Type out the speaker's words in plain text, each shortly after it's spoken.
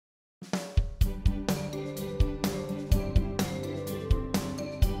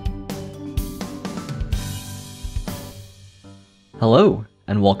Hello,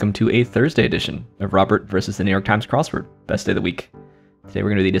 and welcome to a Thursday edition of Robert versus the New York Times Crossword, best day of the week. Today we're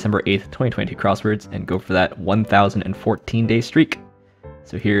going to do the December 8th, 2022 crosswords and go for that 1,014-day streak.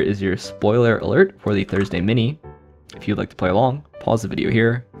 So here is your spoiler alert for the Thursday mini. If you'd like to play along, pause the video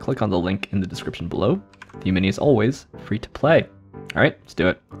here, click on the link in the description below. The mini is always free to play. Alright, let's do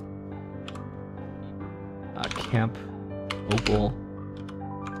it. Camp, Opal,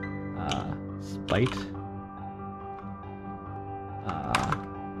 Spite.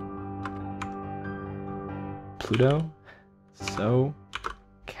 Pluto, So,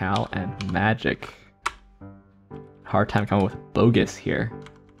 Cal, and Magic. Hard time coming with bogus here.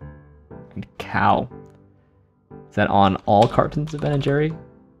 And Cow. Is that on all cartons of Ben & Jerry?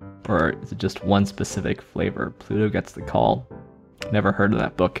 Or is it just one specific flavor? Pluto gets the call. Never heard of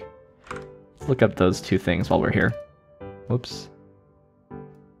that book. Let's look up those two things while we're here. Whoops.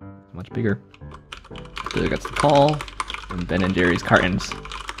 Much bigger. Pluto gets the call. And Ben & Jerry's cartons.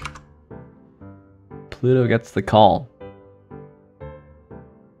 Pluto gets the call.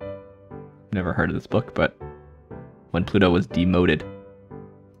 Never heard of this book, but when Pluto was demoted,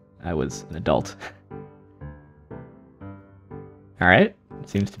 I was an adult. Alright,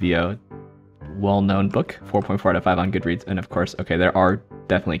 seems to be a well-known book. 4.4 out of 5 on Goodreads, and of course, okay, there are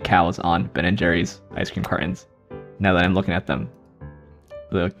definitely cows on Ben & Jerry's ice cream cartons. Now that I'm looking at them,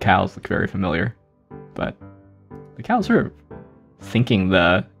 the cows look very familiar, but the cows are thinking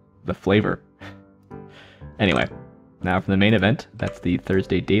the flavor. Anyway, now for the main event, that's the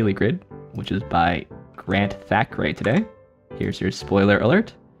Thursday Daily Grid, which is by Grant Thackray today. Here's your spoiler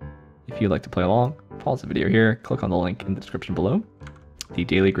alert. If you'd like to play along, pause the video here, click on the link in the description below. The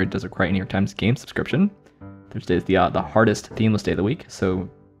Daily Grid does require a New York Times game subscription. Thursday is the hardest themeless day of the week, so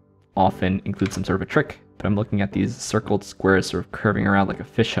often includes some sort of a trick, but I'm looking at these circled squares sort of curving around like a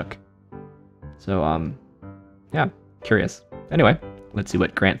fish hook. So, yeah, curious. Anyway, let's see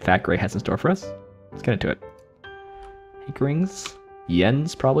what Grant Thackray has in store for us. Let's get into it. Hankerings,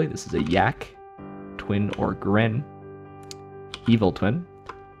 Yens probably, this is a yak, twin or grin, evil twin,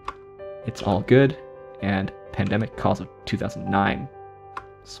 it's all good, and pandemic cause of 2009.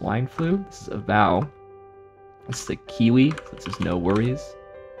 Swine flu, this is a vow, this is a kiwi, so this is no worries.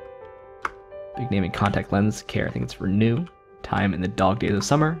 Big name in contact lens care, I think it's renew, time in the dog days of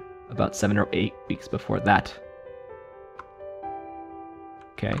summer, about 7 or 8 weeks before that.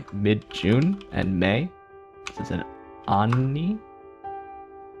 Okay, mid-June and May, this is an Ani,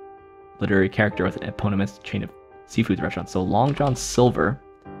 literary character with an eponymous chain of seafood restaurants. So Long John Silver,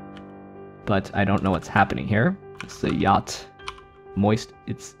 but I don't know what's happening here. This is a yacht.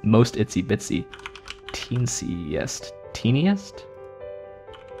 It's most itsy bitsy. Teeniest?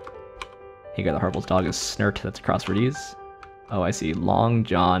 Hagar the Harble's dog is Snert, that's crosswordese. Oh, I see. Long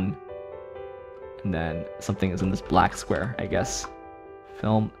John. And then something is in this black square, I guess.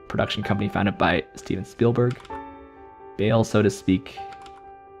 Film production company founded by Steven Spielberg. Bail, so to speak,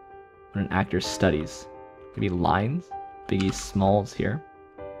 when an actor studies. Maybe lines? Biggie Smalls here.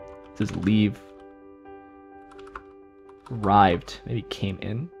 This is leave. Arrived. Maybe came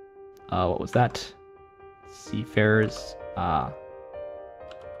in. What was that? Seafarers.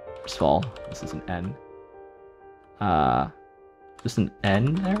 First of all, this is an N. Just an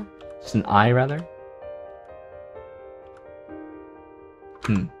N there? Just an I, rather?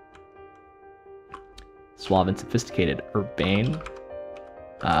 Suave and sophisticated, urbane,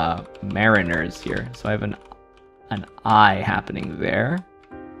 mariners here. So I have an I happening there.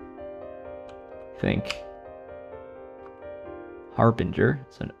 I think. Harbinger,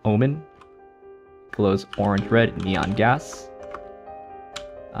 it's an omen. Glows orange red, neon gas.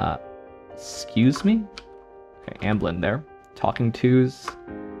 Excuse me? Okay, Amblin there. Talking tos.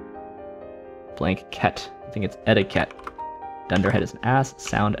 Blank ket. I think it's etiquette. Dunderhead is an ass.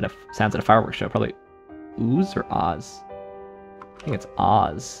 Sounds at a fireworks show. Probably Ooze or Oz? I think it's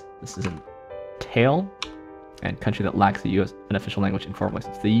Oz. This is in tail. And country that lacks an official language in foreign voice.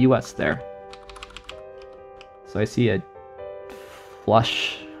 It's the US there. So I see a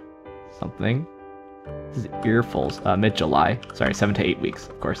flush something. This is earfuls. Mid-July. Sorry, 7 to 8 weeks,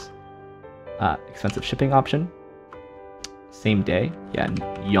 of course. Expensive shipping option. Same day. Yeah,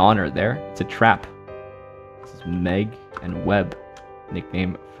 yawner there. It's a trap. This is Meg and Webb,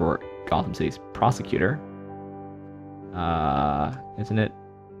 nickname for Gotham City's prosecutor. Isn't it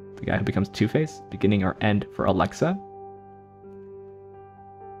the guy who becomes Two-Face? Beginning or end for Alexa?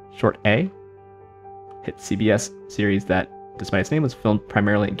 Short A. Hit CBS series that, despite its name, was filmed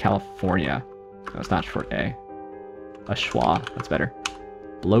primarily in California. No, it's not Short A. A schwa, that's better.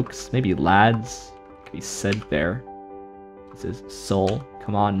 Blokes, maybe lads, could be said there. This is soul,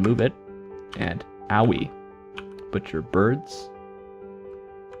 come on, move it. And owie, butcher birds.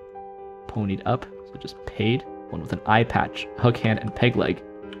 ponied up, so just paid. One with an eye patch, hook hand, and peg leg.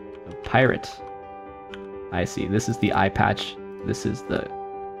 A pirate. I see. This is the eye patch. This is the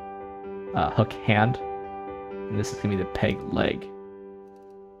hook hand. And this is going to be the peg leg.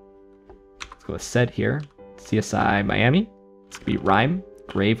 Let's go with said here. CSI Miami. It's going to be rhyme.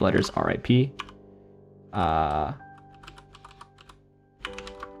 Grave letters RIP.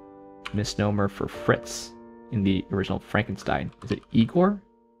 Misnomer for Fritz in the original Frankenstein. Is it Igor?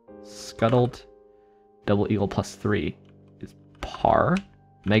 Scuttled. Double eagle plus 3 is par.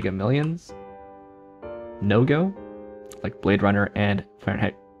 Mega Millions. No-go. Like Blade Runner and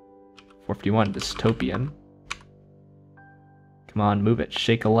Fahrenheit 451. Dystopian. Come on, move it.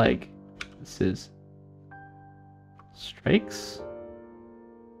 Shake a leg. This is Strikes?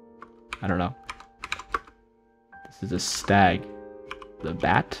 I don't know. This is a stag. The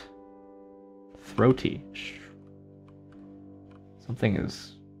bat? Throaty. Something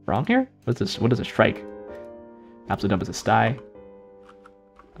is wrong here? What's this? What is a strike? Absolute dump is a sty.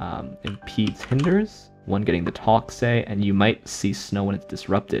 Impedes, hinders. One getting the talk, say, and you might see snow when it's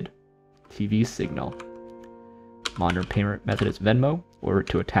disrupted. TV signal. Modern payment method is Venmo. Order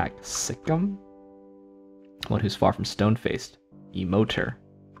to attack. Sikkim. One who's far from stone-faced. Emoter.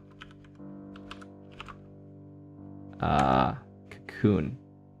 Cocoon.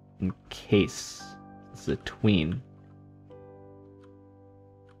 Encase. This is a tween.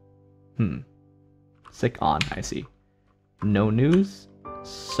 Sick on, I see. No news.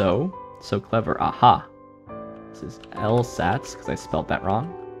 So clever. Aha. This is LSATs, because I spelled that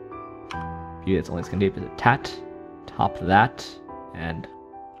wrong. View its only Scandinavian is a tat. Top that. And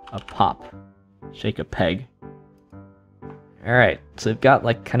a pop. Shake a peg. Alright, so we've got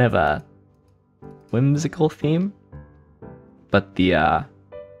like kind of a whimsical theme. But the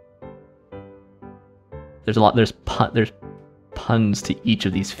there's puns to each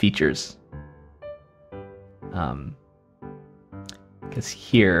of these features. Because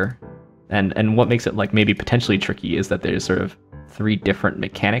here, and what makes it like maybe potentially tricky is that there's sort of 3 different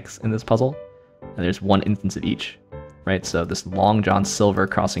mechanics in this puzzle, and there's one instance of each, right? So this Long John Silver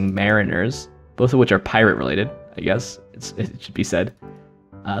crossing Mariners, both of which are pirate related, I guess it should be said.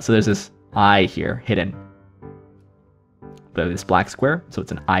 So there's this eye here hidden, but this black square, so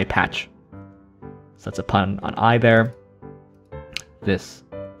it's an eye patch. So that's a pun on eye there. This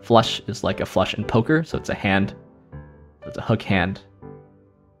flush is like a flush in poker, so it's a hand. It's a hook hand.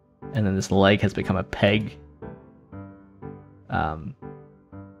 And then this leg has become a peg.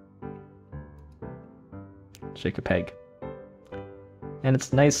 Shake a peg. And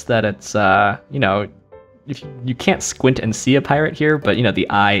it's nice that it's, you know, if you can't squint and see a pirate here, but, you know, the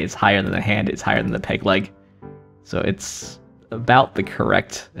eye is higher than the hand, it's higher than the peg leg. So it's about the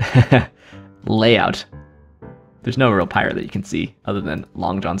correct layout. There's no real pirate that you can see other than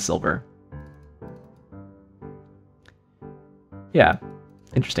Long John Silver. Yeah,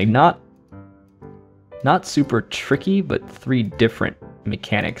 interesting. Not super tricky, but 3 different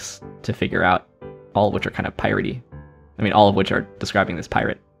mechanics to figure out, all of which are kind of piratey. I mean, all of which are describing this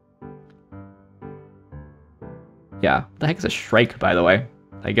pirate. Yeah, what the heck is a shrike, by the way?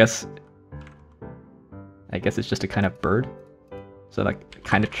 I guess it's just a kind of bird. So like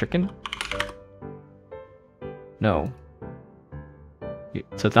kind of chicken? No.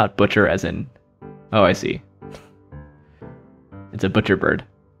 So it's not butcher as in... Oh, I see. It's a butcher bird.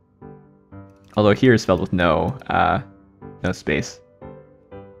 Although here is spelled with no space.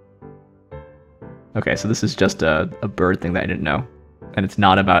 Okay, so this is just a bird thing that I didn't know. And it's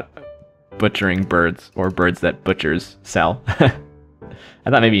not about butchering birds or birds that butchers sell. I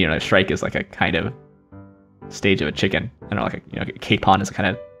thought maybe, you know, shrike is like a kind of stage of a chicken. I don't know, like a capon is a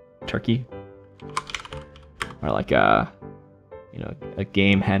kind of turkey. Or like a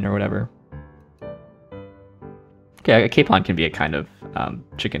game hen or whatever. Okay, a capon can be a kind of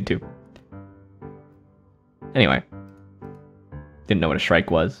chicken too. Anyway. Didn't know what a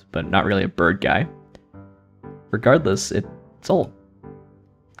shrike was, but not really a bird guy. Regardless, it's all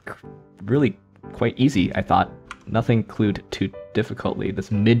really quite easy, I thought. Nothing clued too difficultly.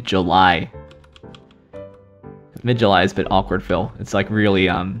 This mid-July. Mid-July is a bit awkward, Phil. It's like really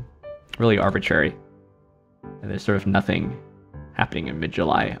arbitrary. And there's sort of nothing happening in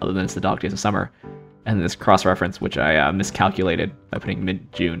mid-July other than it's the dog days of summer. And this cross-reference, which I miscalculated by putting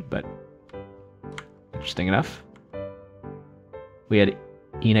mid-June, but interesting enough. We had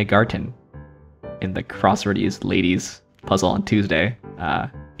Ina Garten in the Crosswordies ladies puzzle on Tuesday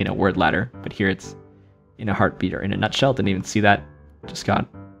in a word ladder, but here it's in a heartbeat or in a nutshell. Didn't even see that. Just went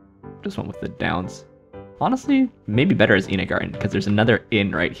with the downs. Honestly, maybe better as Ina Garten because there's another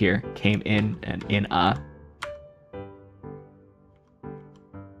in right here. Came in and in a.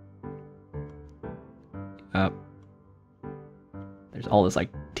 There's all this like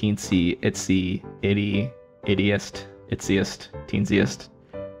teensy, itsy, itty, ittiest, itsiest, teensiest.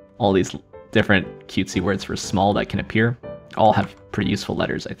 All these different cutesy words for small that can appear. All have pretty useful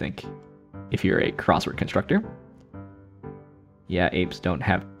letters, I think, if you're a crossword constructor. Yeah, apes don't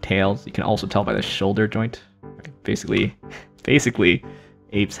have tails. You can also tell by the shoulder joint. Basically,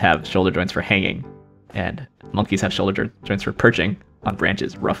 apes have shoulder joints for hanging, and monkeys have shoulder joints for perching on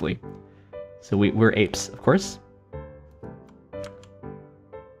branches, roughly. So we're apes, of course.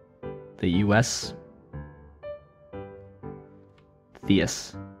 The US.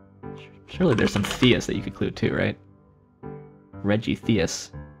 Theus. Surely there's some Theus that you could clue too, right? Reggie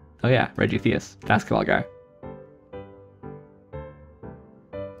Theus. Oh yeah, Reggie Theus, basketball guy.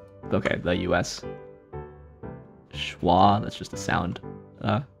 Okay, the US. Schwa, that's just a sound.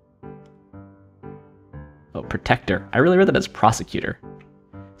 Oh, protector. I really read that as prosecutor.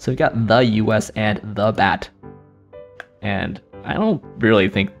 So we've got the US and the Bat. And I don't really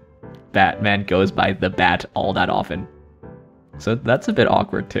think Batman goes by the Bat all that often. So that's a bit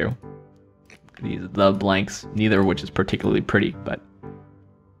awkward too. These the blanks, neither of which is particularly pretty, but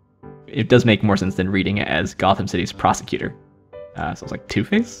it does make more sense than reading it as Gotham City's prosecutor. So it's like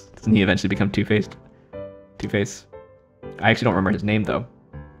Two-Face? Doesn't he eventually become Two-Faced? Two-Face. I actually don't remember his name though.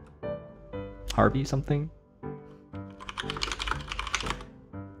 Harvey something?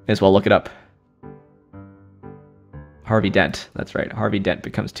 May as well look it up. Harvey Dent. That's right. Harvey Dent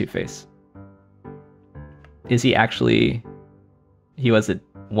becomes Two-Face. Is he actually... He was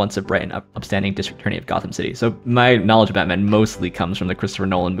once a bright and upstanding district attorney of Gotham City. So my knowledge of Batman mostly comes from the Christopher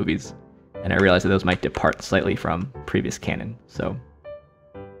Nolan movies. And I realize that those might depart slightly from previous canon. So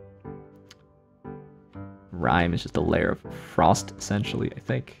rhyme is just a layer of frost, essentially, I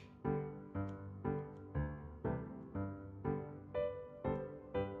think.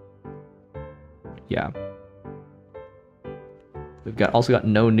 Yeah. We've also got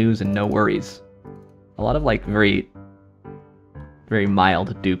no news and no worries. A lot of like very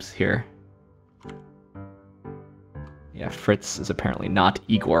mild dupes here. Yeah, Fritz is apparently not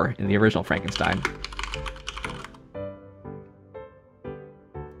Igor in the original Frankenstein.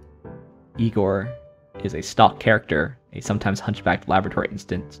 Igor is a stock character, a sometimes hunchbacked laboratory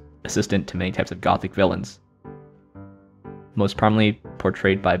assistant to many types of gothic villains. Most prominently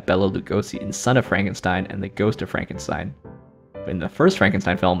portrayed by Bela Lugosi in Son of Frankenstein and The Ghost of Frankenstein. In the first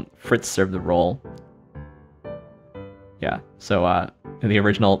Frankenstein film, Fritz served the role. Yeah, so in the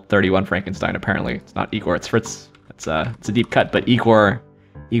original 31 Frankenstein, apparently it's not Igor, it's Fritz. It's a deep cut, but Igor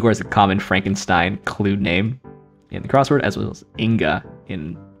is a common Frankenstein clue name in the crossword, as well as Inga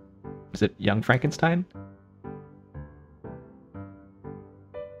in, is it Young Frankenstein?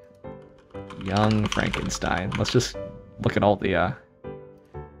 Young Frankenstein. Let's just look at all the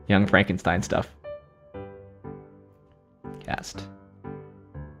Young Frankenstein stuff. Cast.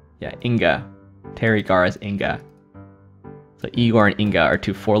 Yeah, Inga. Terry Garr is Inga. So Igor and Inga are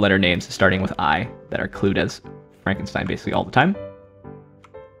two four-letter names starting with I that are clued as Frankenstein basically all the time.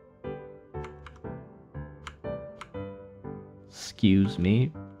 Excuse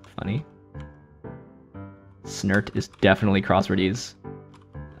me. Funny. Snert is definitely crosswordese.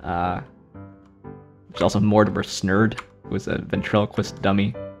 There's also Mortimer Snurd, who was a ventriloquist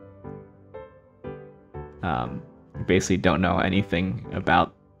dummy. Basically don't know anything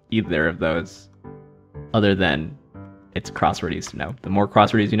about either of those other than it's crosswordese to know. The more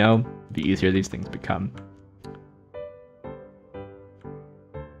crosswordese you know, the easier these things become.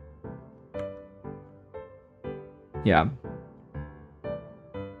 Yeah.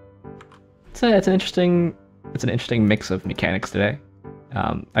 It's an interesting mix of mechanics today.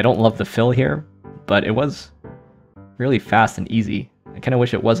 I don't love the fill here, but it was really fast and easy. I kind of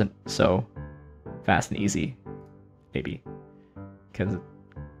wish it wasn't so fast and easy, maybe. Because,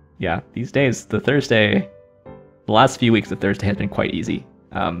 yeah, these days, the last few weeks, the Thursday has been quite easy.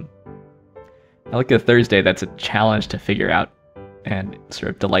 I like a Thursday that's a challenge to figure out, and it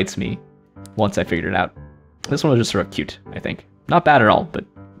sort of delights me once I figured it out. This one was just sort of cute, I think. Not bad at all, but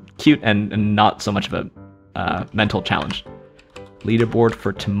cute and not so much of a mental challenge. Leaderboard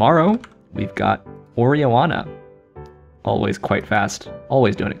for tomorrow, we've got Oriana. Always quite fast,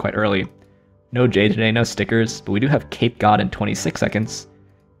 always doing it quite early. No J today, no stickers, but we do have Cape God in 26 seconds,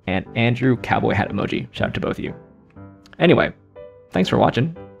 and Andrew Cowboy Hat Emoji. Shout out to both of you. Anyway, thanks for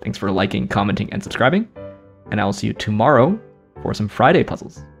watching, thanks for liking, commenting, and subscribing, and I will see you tomorrow for some Friday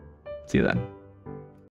puzzles. See you then.